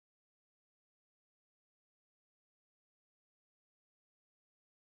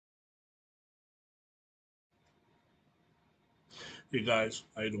Hey guys,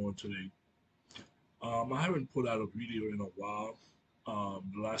 how you doing today? I haven't put out a video in a while.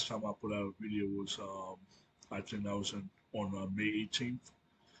 The last time I put out a video was, I think that was on May 18th.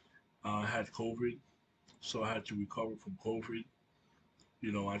 I had COVID, so I had to recover from COVID.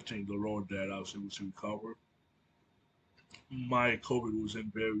 I thank the Lord that I was able to recover. My COVID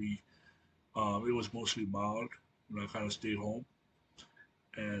wasn't it was mostly mild, and I kind of stayed home.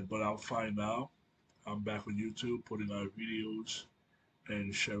 But I'm fine now. I'm back on YouTube, putting out videos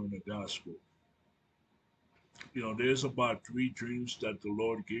and sharing the gospel. There's about three dreams that the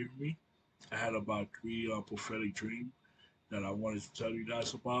Lord gave me. I had about three prophetic dreams that I wanted to tell you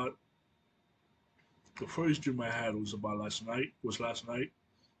guys about. The first dream I had was about last night. Was last night.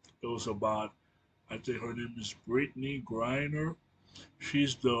 It was about, I think her name is Brittany Griner.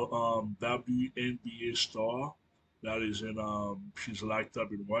 She's the WNBA star that is in she's locked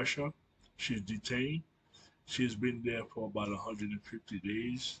up in Russia. She's detained. She's been there for about 150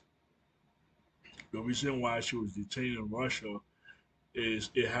 days. The reason why she was detained in Russia is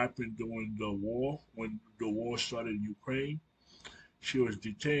it happened during the war when the war started in Ukraine. She was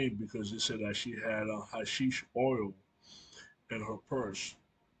detained because they said that she had a hashish oil in her purse.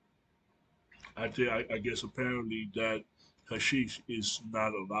 I guess apparently that hashish is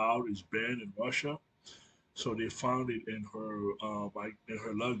not allowed, is banned in Russia. So they found it in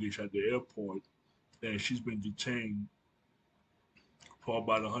her luggage at the airport, and she's been detained for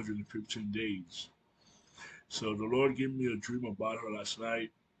about 115 days. So the Lord gave me a dream about her last night,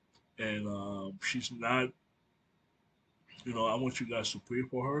 and she's not. I want you guys to pray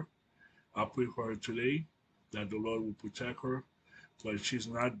for her. I pray for her today that the Lord will protect her, but she's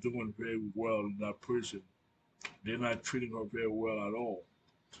not doing very well in that prison. They're not treating her very well at all,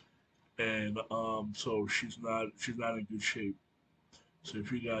 and so she's not in good shape. So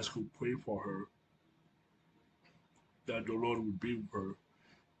if you guys could pray for her, that the Lord would be with her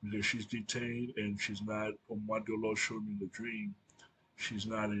because she's detained and she's not. From what the Lord showed me in the dream, she's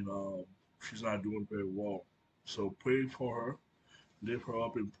not in. She's not doing very well. So pray for her, lift her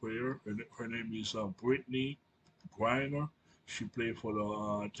up in prayer. Her name is Brittany Griner. She played for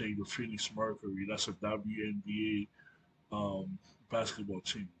I think the Phoenix Mercury. That's a WNBA basketball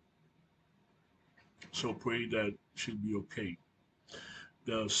team. So pray that she'll be okay.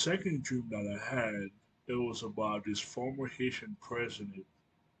 The second dream that I had, it was about this former Haitian president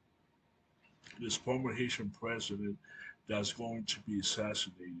that's going to be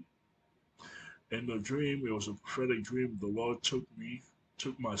assassinated. In the dream, it was a prophetic dream. The Lord took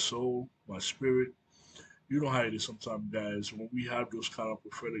my soul, my spirit. You know how it is sometimes, guys. When we have those kind of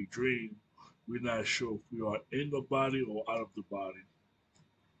prophetic dreams, we're not sure if we are in the body or out of the body.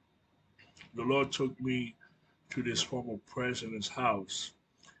 The Lord took me to this former president's house,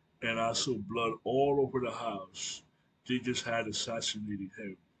 and I saw blood all over the house. They just had assassinated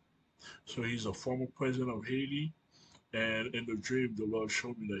him. So he's a former president of Haiti, and in the dream, the Lord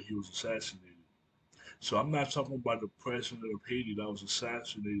showed me that he was assassinated. So I'm not talking about the president of Haiti that was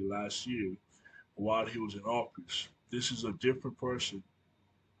assassinated last year while he was in office. This is a different person.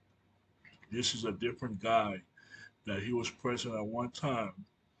 This is a different guy that he was president at one time.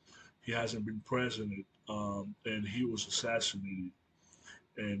 He hasn't been president, and he was assassinated.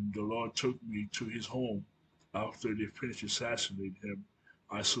 And the Lord took me to his home after they finished assassinating him.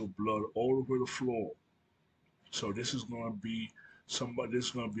 I saw blood all over the floor. So this is going to be somebody. This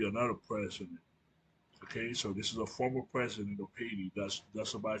is going to be another president. Okay, so this is a former president of Haiti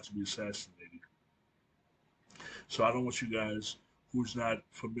that's about to be assassinated. So I don't want you guys who's not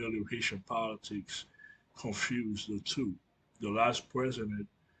familiar with Haitian politics confuse the two. The last president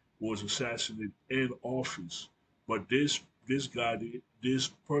was assassinated in office, but this guy, this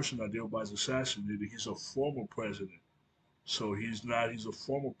person that everybody's assassinated, he's a former president. So he's not. He's a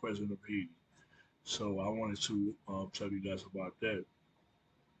former president of Haiti. So I wanted to tell you guys about that.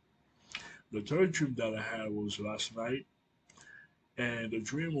 The third dream that I had was last night, and the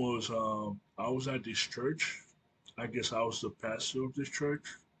dream was I was at this church. I guess I was the pastor of this church,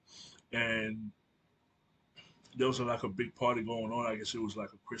 and there was like a big party going on. I guess it was like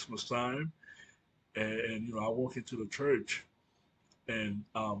a Christmas time, and I walk into the church, and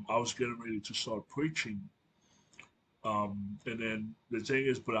I was getting ready to start preaching. And then the thing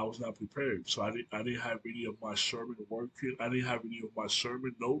is, but I was not prepared, so I didn't have any of my sermon working. I didn't have any of my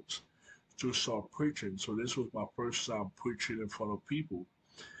sermon notes to start preaching. So this was my first time preaching in front of people,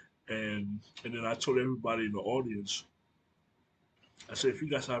 and then I told everybody in the audience, I said, if you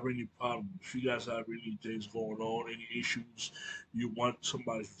guys have any problems, if you guys have any things going on, any issues you want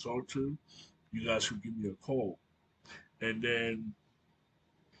somebody to talk to, you guys should give me a call. And then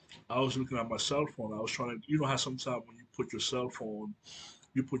I was looking at my cell phone. I was trying to, you know how sometimes when you put your cell phone,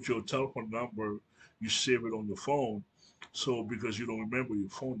 you put your telephone number, you save it on your phone. So because you don't remember your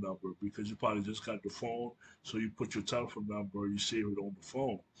phone number, because you probably just got the phone, so you put your telephone number, you save it on the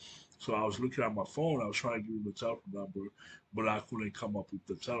phone. So I was looking at my phone, I was trying to give him the telephone number, but I couldn't come up with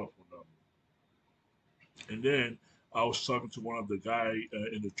the telephone number. And then I was talking to one of the guy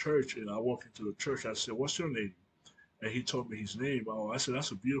in the church, and I walked into the church. I said, "What's your name?" And he told me his name. Oh, I said,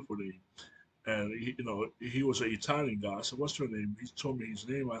 "That's a beautiful name." And he was an Italian guy. I said, "What's your name?" He told me his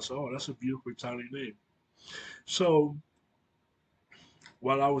name. I said, "Oh, that's a beautiful Italian name." So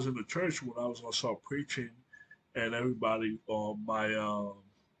while I was in the church, when I was gonna start preaching, and everybody, my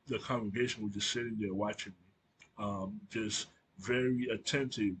the congregation was just sitting there watching me, just very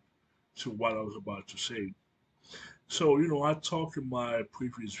attentive to what I was about to say. So I talked in my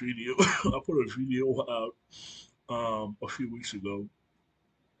previous video. I put a video out a few weeks ago.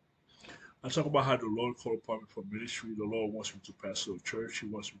 I talk about how the Lord called upon me for ministry. The Lord wants me to pastor a church. He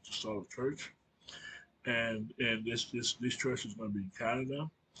wants me to start a church, and this church is going to be in Canada.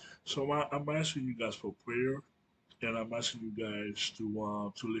 So I'm asking you guys for prayer, and I'm asking you guys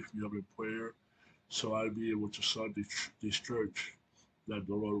to lift me up in prayer, so I'll be able to start this church that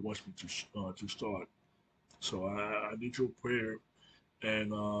the Lord wants me to start. So I need your prayer,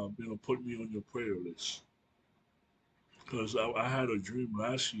 and put me on your prayer list, because I had a dream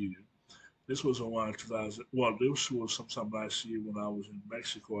last year. This was around 2000. Well, this was sometime last year when I was in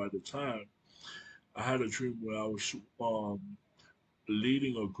Mexico at the time. I had a dream where I was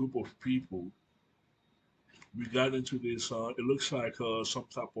leading a group of people. We got into this. It looks like some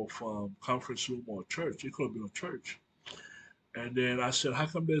type of conference room or church. It could have been a church. And then I said, "How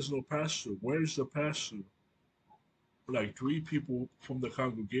come there's no pastor? Where's the pastor?" Like three people from the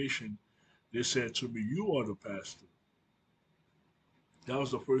congregation, they said to me, "You are the pastor." That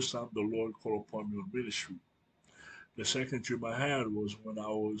was the first time the Lord called upon me on ministry. The second dream I had was when I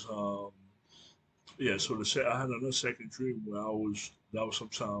was yeah. So I had another second dream where I was that was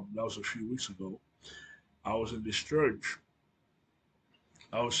sometime that was a few weeks ago. I was in this church.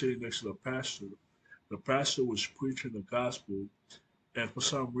 I was sitting next to the pastor. The pastor was preaching the gospel, and for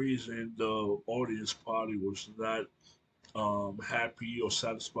some reason, the audience party was not happy or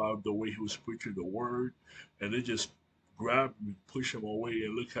satisfied with the way he was preaching the word, and they just grabbed me, pushed him away,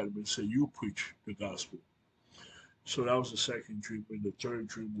 and looked at him and said, "You preach the gospel." So that was the second dream, and the third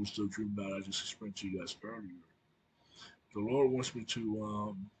dream was the dream that I just explained to you guys earlier. The Lord wants me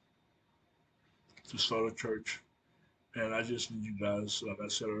to start a church, and I just need you guys, like I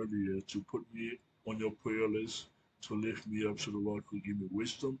said earlier, to put me on your prayer list, to lift me up, so the Lord could give me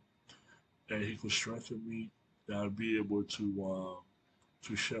wisdom and He could strengthen me, and I'll be able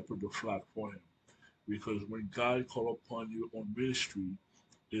to shepherd the flock for Him. Because when God call upon you on ministry,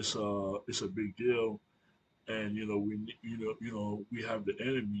 it's a big deal, and we have the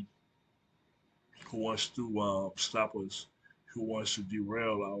enemy who wants to stop us, who wants to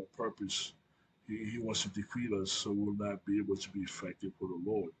derail our purpose. He wants to defeat us, so we'll not be able to be effective for the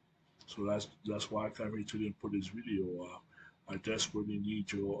Lord. So that's why I came here today and put this video. I desperately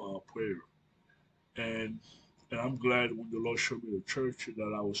need your prayer, and I'm glad when the Lord showed me the church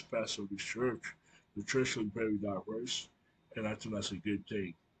that I was pastor of this church. The church was very diverse, and I think that's a good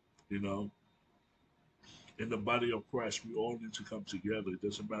thing. You know, in the body of Christ, we all need to come together. It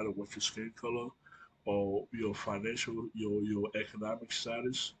doesn't matter what your skin color or your financial, your economic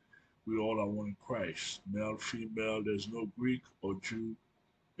status. We all are one in Christ. Male, female. There's no Greek or Jew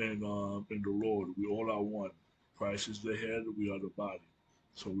in the Lord. We all are one. Christ is the head. We are the body.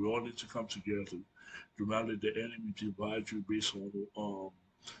 So we all need to come together. Do not let the enemy divide you based on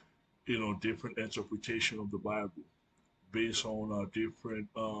different interpretation of the Bible, based on a different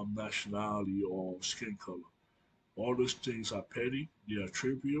nationality or skin color. All those things are petty. They are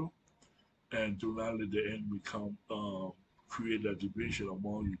trivial, and do not let the enemy come create that division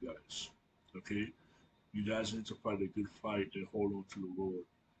among you guys. Okay, you guys need to fight a good fight and hold on to the Lord.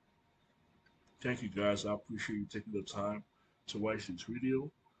 Thank you guys. I appreciate you taking the time to watch this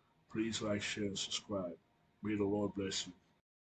video. Please like, share, and subscribe. May the Lord bless you.